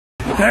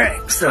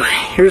Alright, so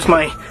here's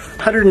my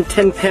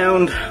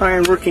 110-pound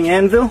iron working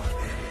anvil.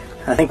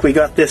 I think we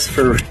got this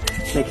for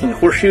making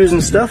horseshoes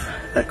and stuff,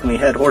 back when we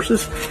had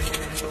horses.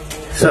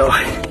 So,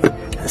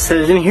 let's set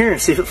it in here and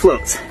see if it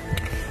floats.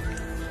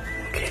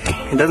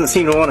 Okay, it doesn't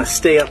seem to want to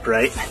stay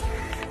upright.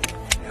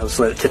 I'll just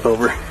let it tip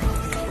over.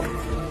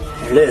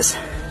 There it is.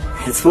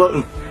 It's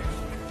floating.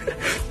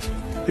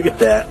 Look at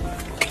that.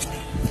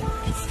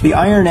 The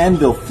iron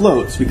anvil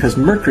floats because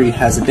mercury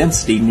has a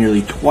density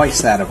nearly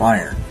twice that of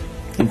iron.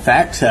 In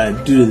fact,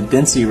 due to the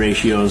density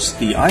ratios,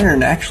 the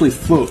iron actually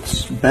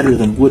floats better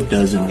than wood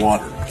does in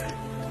water.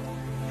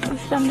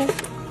 Push it under.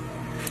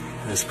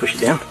 Let's push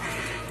it down.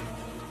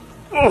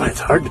 Oh, it's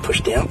hard to push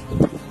down.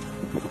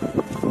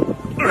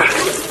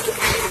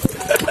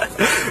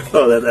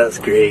 Oh, that's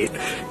great.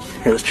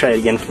 Here, let's try it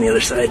again from the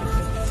other side.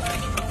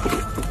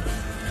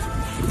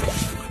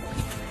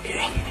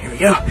 Okay, here we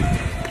go.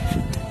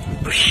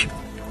 Push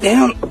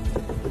down.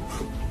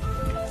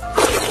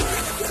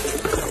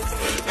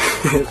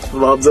 It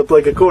bobs up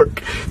like a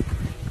cork.